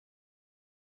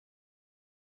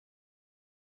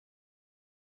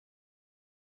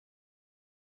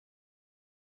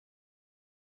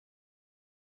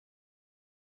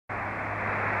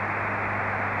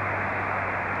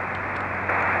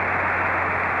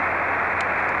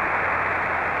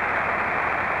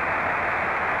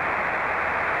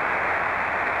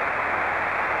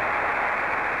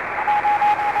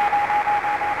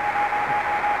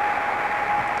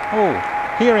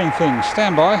hearing things.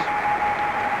 Stand by.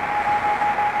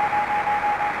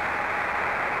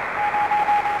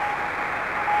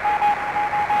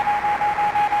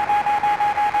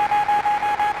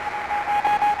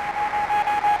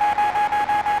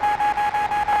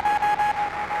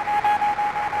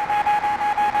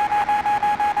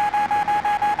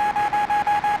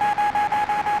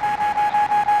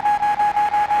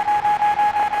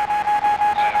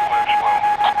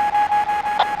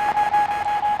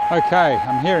 Okay,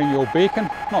 I'm hearing your beacon,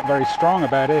 not very strong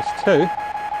about S2,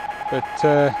 but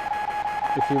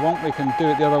if you want we can do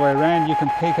it the other way around, you can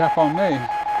peek up on me.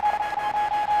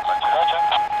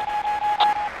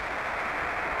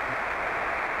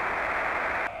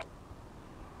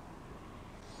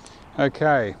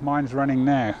 Okay, mine's running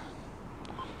now.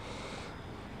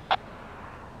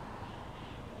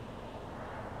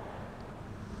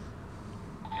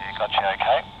 Yeah, got you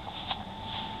okay.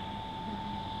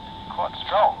 Quite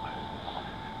strong,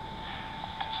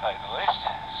 to say the least,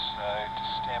 so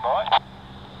just stand by.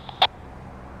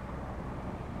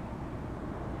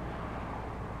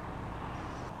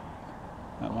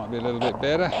 That might be a little bit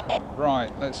better.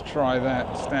 Right, let's try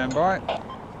that. Stand by.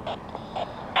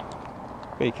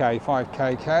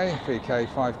 VK5KK,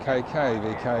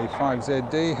 VK5KK,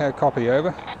 VK5ZD, how copy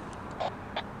over?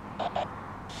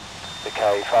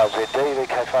 VK5ZD,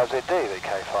 VK5ZD,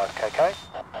 VK5KK.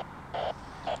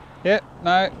 Yep,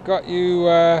 no, got you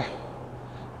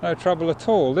no trouble at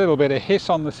all. A little bit of hiss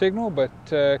on the signal, but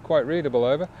quite readable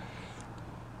over.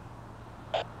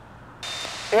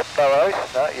 Yep, no worries,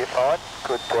 no, you're fine.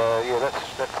 Good, yeah,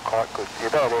 that's quite good. You're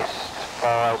about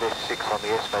S5, S6 on the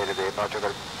S meter there, Nigel.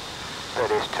 Got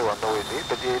about S2 on noise here,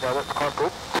 but yeah, no, that's quite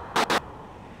good.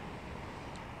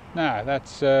 No,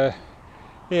 that's,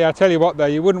 yeah, I tell you what though,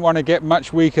 you wouldn't want to get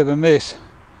much weaker than this,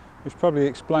 which probably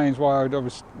explains why I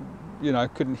was, you know,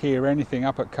 couldn't hear anything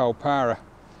up at Kalpara.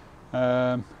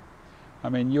 I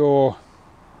mean, you're,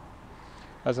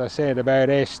 as I said, about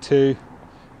S2,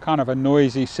 kind of a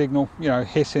noisy signal, you know,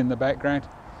 hiss in the background.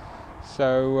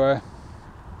 So,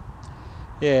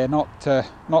 yeah, not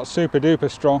super duper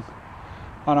strong.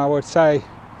 And I would say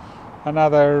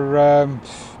another,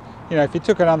 you know, if you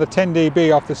took another 10 dB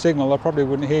off the signal, I probably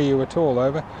wouldn't hear you at all,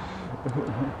 over.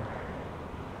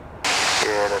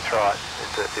 Yeah, that's right.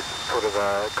 It's sort of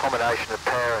a combination of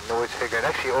power and noise figure, and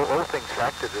actually all things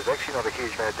factored, there's actually not a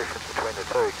huge amount of difference between the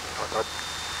two. I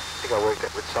think I worked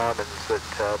out with Simons that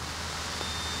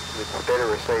with the better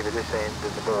receiver this end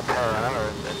and the more power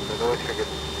and the noise figure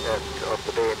of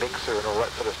the bare mixer and all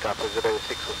that sort of stuff was about a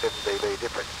 6 or 7 dB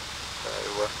difference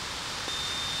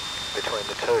between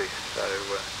the two. So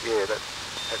yeah,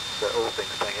 that's all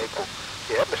things being equal.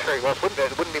 Yeah, atmospheric loss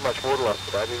wouldn't be much water loss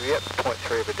today. We'd be at 0.3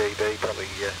 of a dB, probably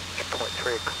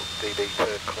 0.3 dB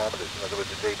per kilometre. In other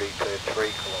words, a dB per 3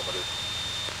 kilometres,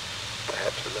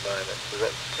 perhaps at the moment. So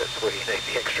that's where you need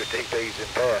the extra dBs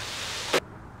in power.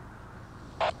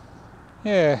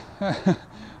 Yeah,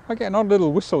 I get an odd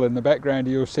little whistle in the background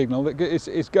of your signal that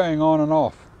it's going on and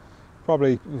off.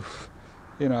 Probably,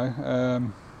 you know,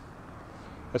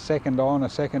 a second on, a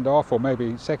second off, or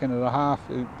maybe second and a half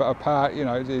apart. You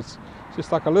know, it's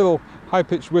just like a little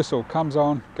high-pitched whistle, comes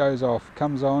on, goes off,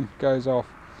 comes on, goes off.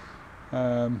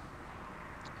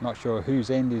 Not sure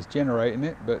whose end is generating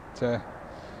it, but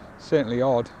certainly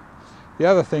odd. The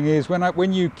other thing is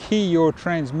when you key your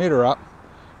transmitter up,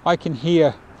 I can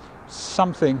hear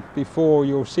something before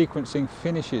your sequencing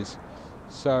finishes.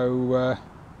 So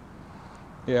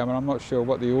yeah, I mean, I'm not sure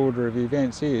what the order of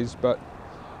events is, but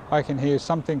I can hear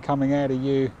something coming out of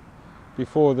you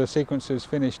before the sequencer's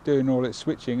finished doing all its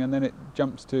switching, and then it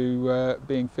jumps to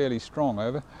being fairly strong,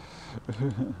 over.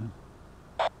 Okay,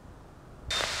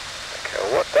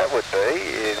 what that would be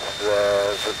is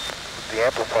the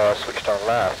amplifier switched on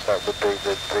last, so it would be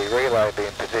the relay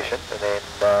being positioned, and then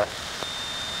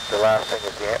the last thing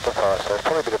is the amplifier, so it's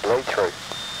probably a bit of bleed through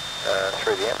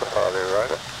the amplifier there,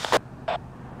 over.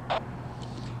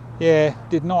 Yeah,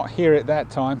 did not hear it that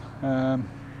time.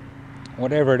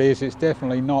 Whatever it is, it's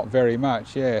definitely not very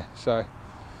much, yeah, so